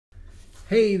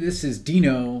Hey, this is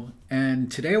Dino,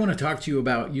 and today I want to talk to you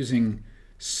about using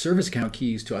service account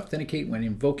keys to authenticate when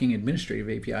invoking administrative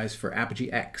APIs for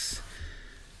Apigee X.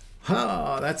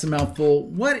 That's a mouthful.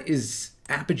 What is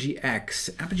Apigee X?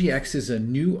 Apigee X is a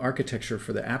new architecture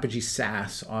for the Apigee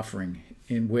SaaS offering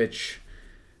in which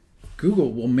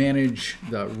Google will manage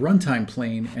the runtime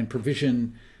plane and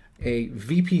provision a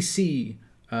VPC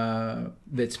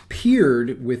that's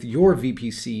peered with your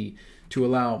VPC to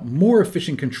allow more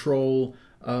efficient control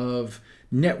of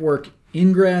network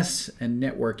ingress and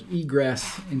network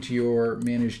egress into your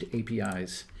managed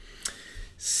APIs.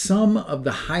 Some of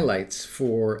the highlights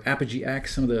for Apigee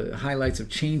X, some of the highlights of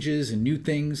changes and new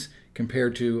things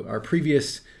compared to our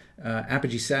previous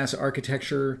Apigee SaaS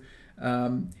architecture.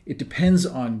 It depends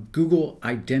on Google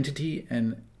identity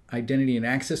and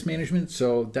access management.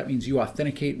 So that means you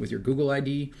authenticate with your Google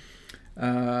ID.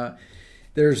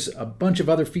 There's a bunch of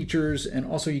other features, and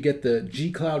also you get the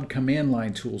Gcloud command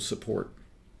line tool support.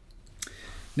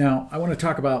 Now, I want to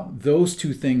talk about those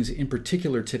two things in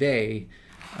particular today,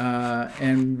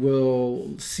 and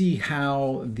we'll see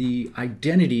how the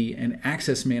identity and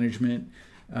access management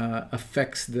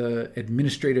affects the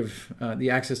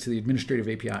access to the administrative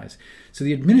APIs. So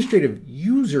the administrative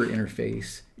user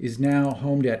interface is now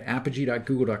homed at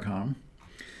apigee.google.com.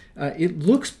 It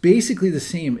looks basically the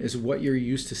same as what you're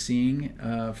used to seeing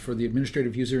for the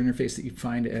administrative user interface that you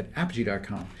find at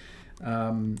apigee.com.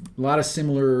 A lot of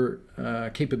similar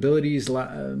capabilities.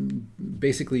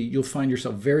 Basically, you'll find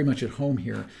yourself very much at home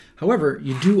here. However,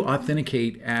 you do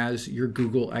authenticate as your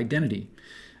Google identity,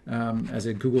 as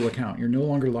a Google account. You're no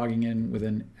longer logging in with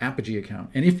an Apigee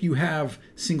account. And if you have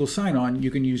single sign-on,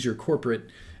 you can use your corporate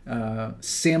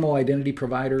SAML identity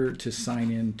provider to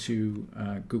sign in to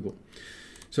Google.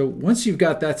 So once you've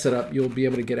got that set up, you'll be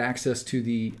able to get access to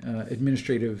the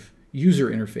administrative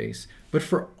user interface. But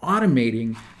for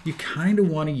automating, you kind of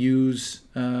want to use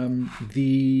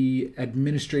the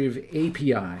administrative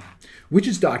API, which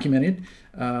is documented.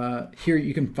 Here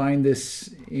you can find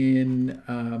this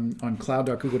on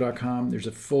cloud.google.com. There's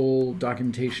a full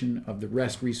documentation of the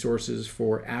REST resources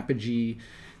for Apigee,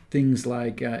 things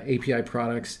like API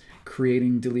products,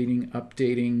 creating, deleting,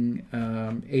 updating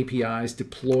APIs,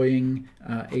 deploying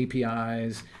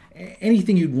APIs,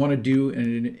 anything you'd want to do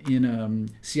in a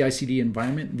CI/CD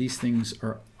environment. These things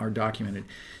are documented.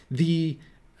 The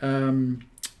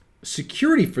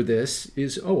security for this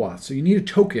is OAuth. So you need a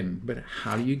token, but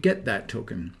how do you get that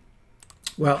token?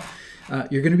 Well,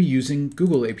 you're going to be using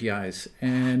Google APIs,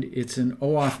 and it's an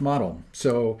OAuth model.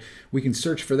 So we can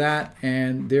search for that,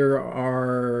 and there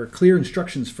are clear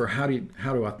instructions for how to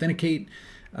authenticate.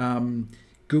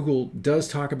 Google does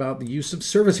talk about the use of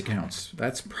service accounts.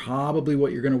 That's probably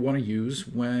what you're going to want to use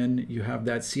when you have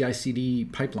that CI/CD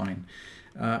pipeline.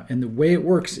 And the way it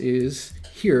works is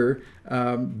here,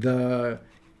 the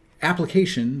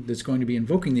application that's going to be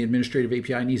invoking the administrative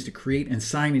API needs to create and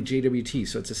sign a JWT.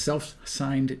 So it's a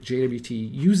self-signed JWT.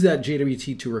 Use that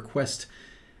JWT to request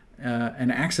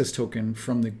an access token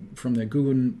from the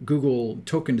Google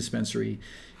token dispensary,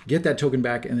 get that token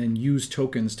back, and then use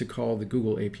tokens to call the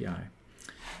Google API.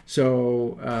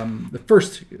 So the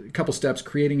first couple steps,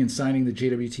 creating and signing the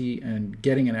JWT and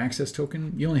getting an access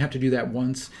token, you only have to do that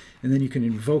once, and then you can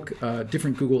invoke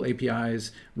different Google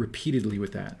APIs repeatedly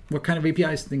with that. What kind of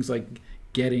APIs? Things like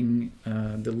getting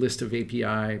the list of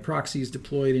API proxies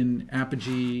deployed in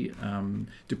Apigee,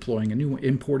 deploying a new one,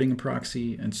 importing a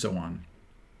proxy, and so on.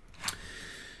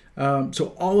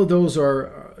 So all of those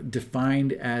are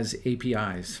defined as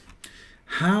APIs.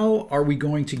 How are we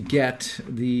going to get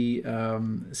the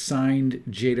signed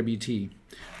JWT?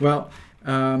 Well,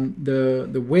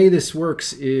 the way this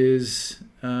works is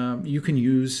you can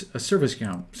use a service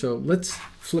account. So let's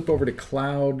flip over to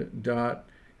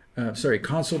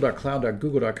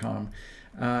console.cloud.google.com,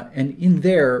 and in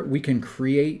there we can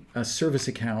create a service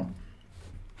account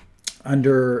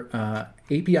under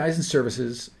APIs and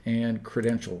services and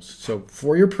credentials. So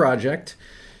for your project,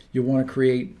 you'll want to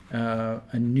create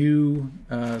a new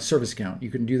service account. You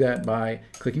can do that by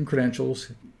clicking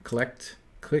credentials, click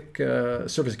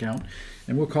service account,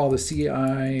 and we'll call the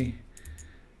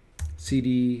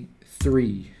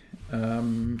CI/CD3.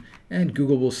 And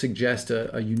Google will suggest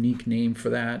a unique name for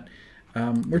that.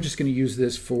 We're just going to use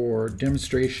this for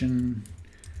demonstration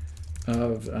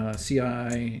of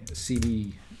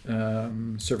CI/CD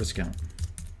service account.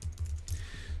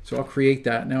 So I'll create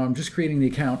that. Now I'm just creating the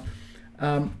account.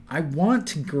 I want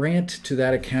to grant to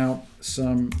that account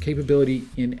some capability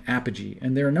in Apigee.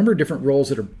 And there are a number of different roles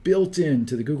that are built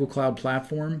into the Google Cloud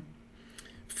Platform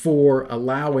for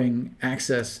allowing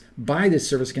access by this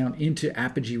service account into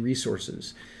Apigee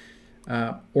resources.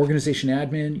 Organization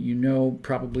admin, you know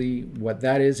probably what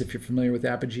that is. If you're familiar with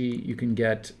Apigee, you can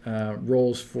get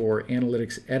roles for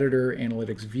analytics editor,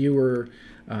 analytics viewer,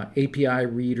 API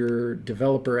reader,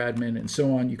 developer admin, and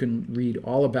so on. You can read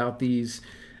all about these.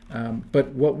 But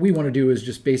what we want to do is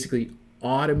just basically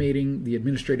automating the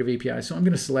administrative API. So I'm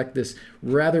going to select this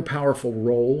rather powerful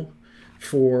role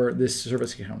for this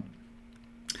service account.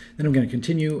 Then I'm going to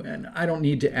continue, and I don't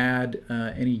need to add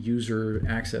any user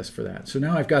access for that. So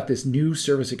now I've got this new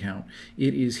service account.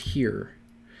 It is here.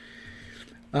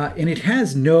 And it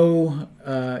has no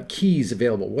keys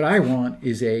available. What I want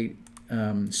is a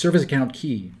service account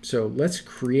key. So let's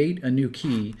create a new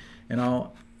key, and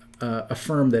I'll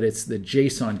affirm that it's the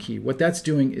JSON key. What that's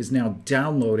doing is now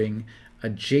downloading a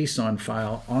JSON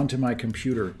file onto my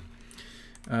computer,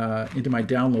 into my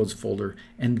downloads folder.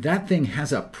 And that thing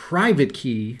has a private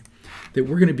key that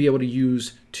we're going to be able to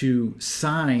use to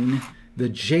sign the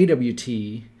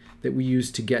JWT that we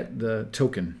use to get the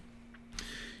token.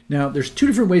 Now, there's two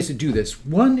different ways to do this.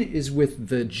 One is with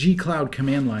the Gcloud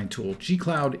command line tool.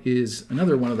 Gcloud is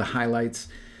another one of the highlights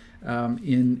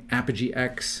in Apigee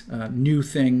X, new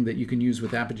thing that you can use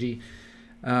with Apigee.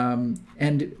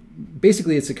 And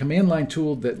basically, it's a command line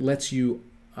tool that lets you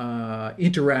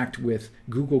interact with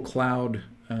Google Cloud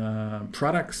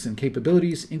products and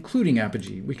capabilities, including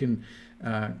Apigee. We can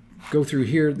go through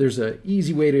here. There's an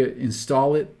easy way to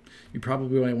install it. You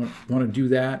probably want to do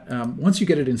that. Once you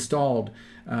get it installed,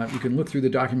 you can look through the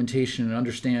documentation and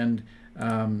understand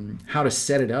how to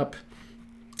set it up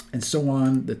and so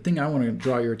on. The thing I want to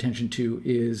draw your attention to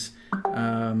is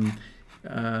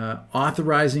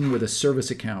authorizing with a service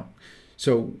account.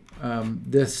 So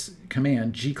this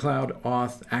command, Gcloud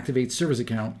auth activate service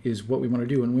account, is what we want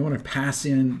to do. And we want to pass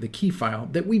in the key file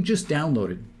that we just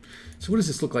downloaded. So what does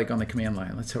this look like on the command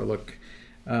line? Let's have a look.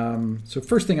 So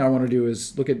first thing I want to do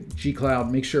is look at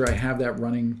Gcloud, make sure I have that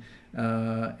running.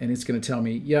 And it's going to tell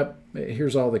me, yep,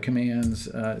 here's all the commands.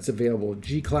 It's available.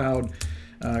 Gcloud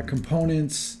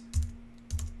components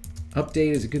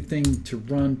update is a good thing to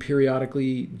run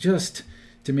periodically, just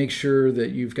to make sure that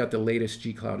you've got the latest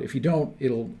Gcloud. If you don't,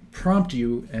 it'll prompt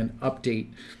you and update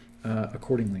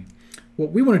accordingly.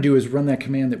 What we want to do is run that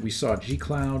command that we saw,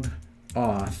 Gcloud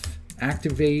auth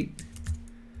activate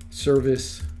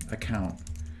service account.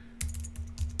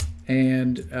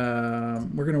 And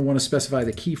we're going to want to specify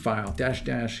the key file,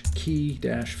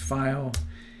 --key-file.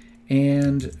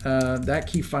 And that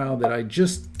key file that I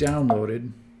just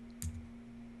downloaded,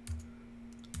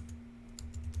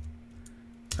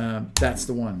 that's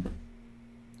the one.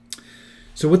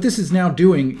 So what this is now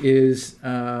doing is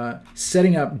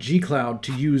setting up Gcloud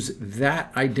to use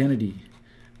that identity,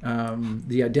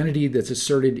 the identity that's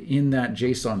asserted in that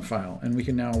JSON file. And we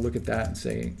can now look at that and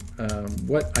say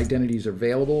what identities are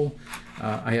available.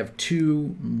 I have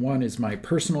two. One is my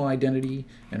personal identity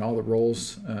and all the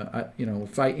roles.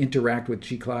 If I interact with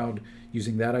Gcloud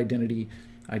using that identity,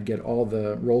 I'd get all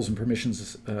the roles and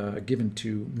permissions given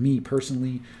to me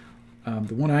personally.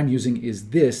 The one I'm using is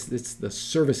this. It's the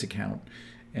service account.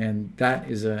 And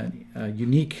that is a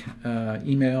unique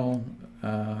email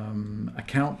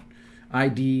account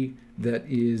ID that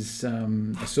is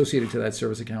associated to that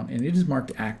service account, and it is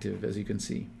marked active, as you can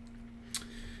see.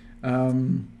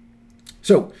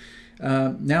 So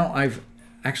now I've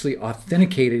actually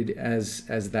authenticated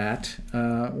as that.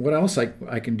 What else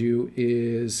I can do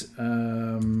is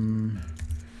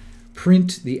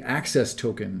print the access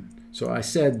token. So I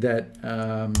said that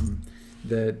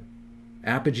that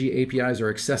Apigee APIs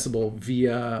are accessible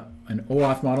via an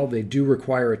OAuth model. They do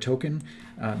require a token.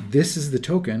 This is the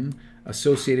token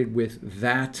associated with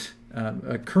that,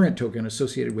 a current token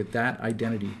associated with that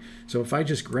identity. So if I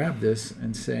just grab this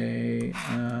and say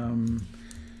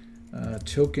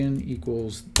token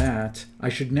equals that, I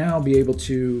should now be able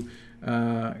to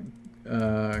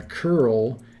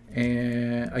curl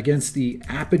against the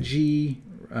Apigee.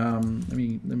 Let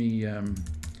me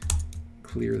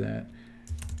clear that.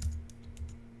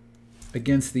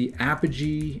 Against the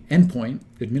Apigee endpoint,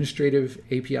 administrative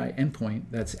API endpoint,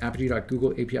 that's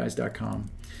apigee.googleapis.com,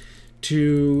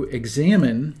 to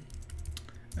examine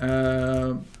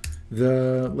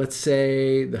let's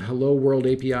say, the Hello World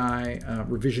API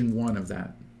revision 1 of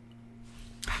that.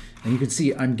 And you can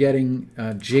see I'm getting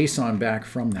JSON back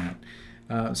from that.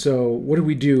 So what did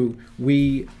we do?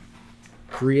 We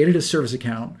created a service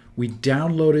account. We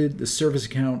downloaded the service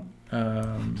account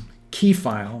key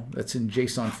file that's in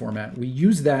JSON format. We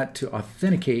use that to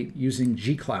authenticate using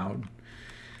Gcloud,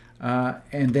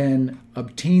 and then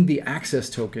obtain the access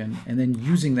token. And then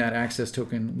using that access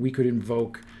token, we could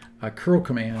invoke a curl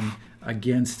command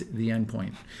against the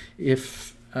endpoint.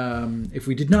 If if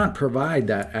we did not provide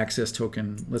that access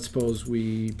token, let's suppose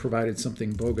we provided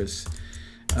something bogus,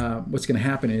 what's going to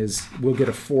happen is we'll get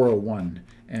a 401,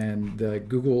 and the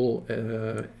Google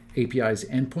API's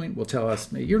endpoint will tell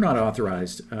us, you're not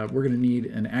authorized. We're going to need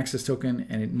an access token,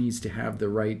 and it needs to have the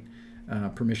right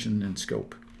permission and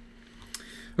scope.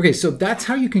 Okay, so that's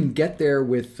how you can get there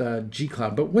with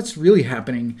Gcloud. But what's really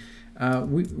happening,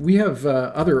 we have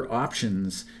other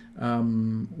options.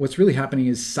 What's really happening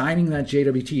is signing that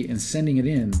JWT and sending it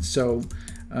in. So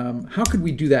how could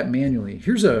we do that manually?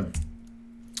 Here's an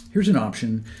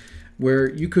option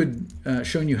where you could,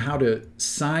 showing you how to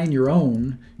sign your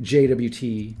own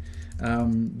JWT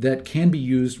that can be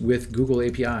used with Google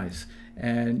APIs.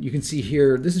 And you can see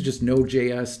here, this is just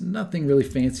NodeJS, nothing really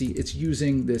fancy. It's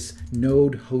using this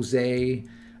Node Jose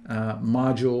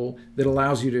module that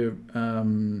allows you to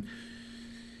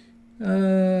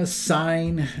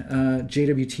sign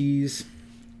JWTs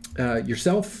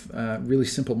yourself, really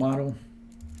simple model.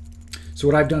 So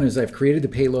what I've done is I've created the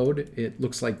payload. It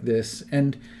looks like this.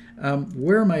 And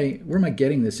where am I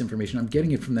getting this information? I'm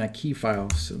getting it from that key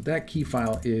file. So that key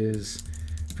file is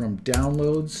from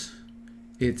downloads.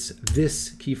 It's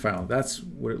this key file. That's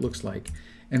what it looks like.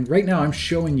 And right now I'm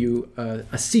showing you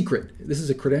a secret. This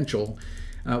is a credential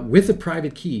with a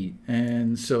private key.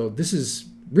 And so this is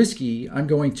risky. I'm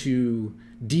going to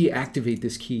deactivate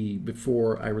this key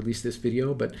before I release this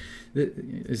video, but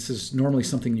this is normally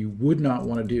something you would not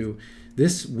want to do.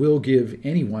 This will give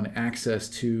anyone access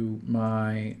to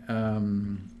my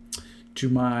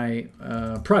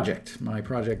project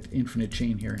Infinite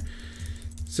Chain here.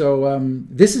 So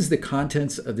this is the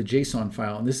contents of the JSON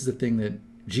file, and this is the thing that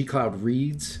Gcloud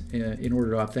reads in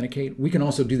order to authenticate. We can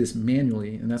also do this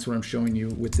manually, and that's what I'm showing you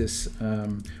with this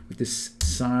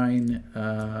sign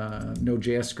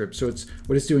Node.js script. So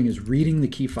what it's doing is reading the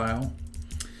key file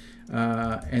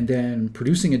and then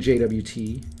producing a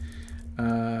JWT,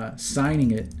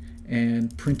 signing it,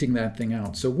 and printing that thing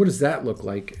out. So what does that look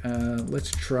like?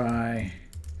 Let's try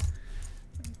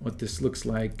what this looks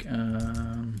like.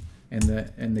 And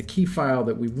the key file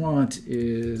that we want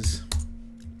is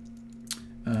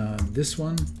this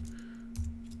one.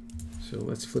 So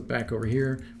let's flip back over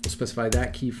here. We'll specify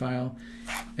that key file.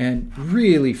 And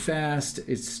really fast,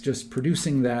 it's just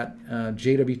producing that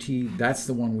JWT. That's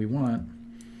the one we want.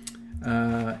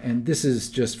 And this is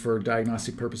just for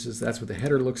diagnostic purposes. That's what the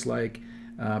header looks like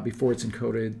before it's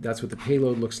encoded. That's what the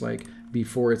payload looks like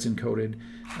before it's encoded.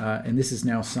 And this is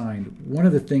now signed. One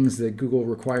of the things that Google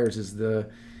requires is the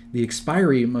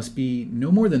expiry must be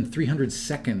no more than 300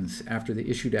 seconds after the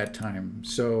issued at time.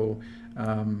 So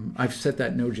I've set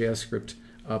that Node.js script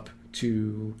up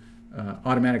to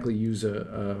automatically use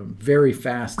a very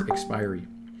fast expiry.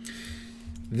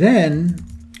 Then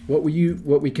what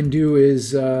we can do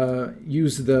is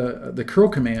use the curl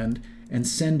command and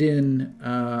send in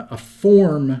a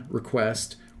form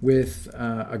request with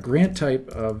a grant type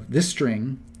of this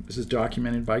string. This is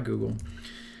documented by Google.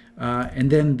 And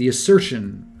then the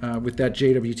assertion with that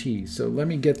JWT. So let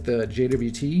me get the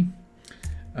JWT.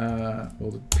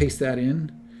 We'll paste that in,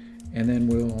 and then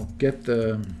we'll get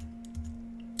the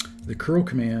curl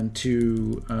command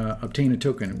to obtain a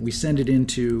token. We send it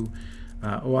into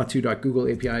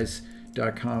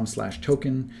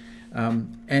OAuth2.googleapis.com/token.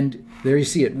 And there you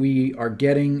see it. We are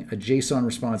getting a JSON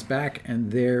response back,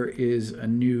 and there is a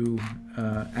new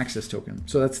access token.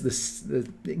 So that's the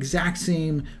exact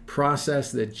same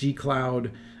process that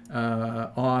Gcloud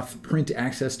auth print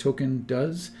access token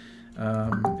does.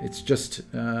 It's just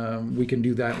we can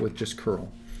do that with just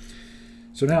curl.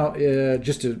 So now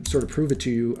just to sort of prove it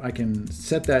to you, I can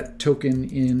set that token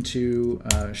into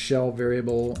a shell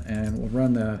variable, and we'll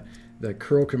run the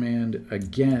curl command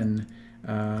again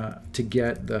to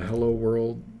get the hello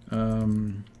world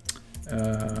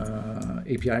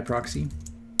API proxy.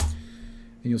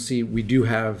 And you'll see we do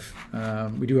have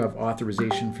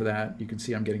authorization for that. You can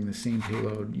see I'm getting the same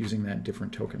payload using that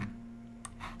different token.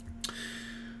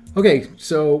 Okay,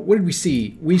 so what did we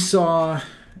see? We saw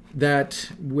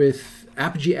that with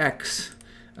Apigee X,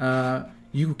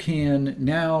 you can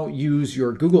now use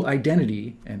your Google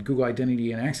Identity and Google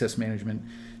Identity and Access Management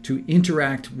to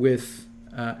interact with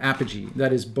Apigee.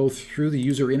 That is both through the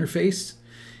user interface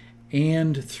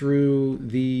and through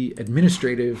the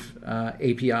administrative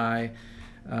API,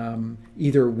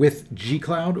 either with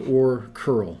Gcloud or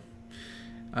curl.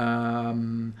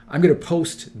 I'm going to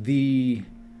post the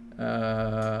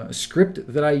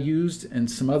script that I used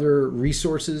and some other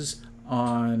resources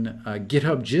on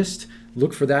GitHub Gist.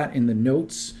 Look for that in the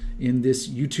notes in this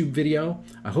YouTube video.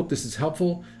 I hope this is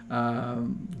helpful.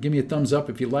 Give me a thumbs up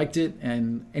if you liked it,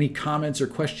 and any comments or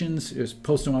questions, just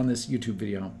post them on this YouTube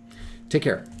video. Take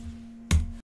care.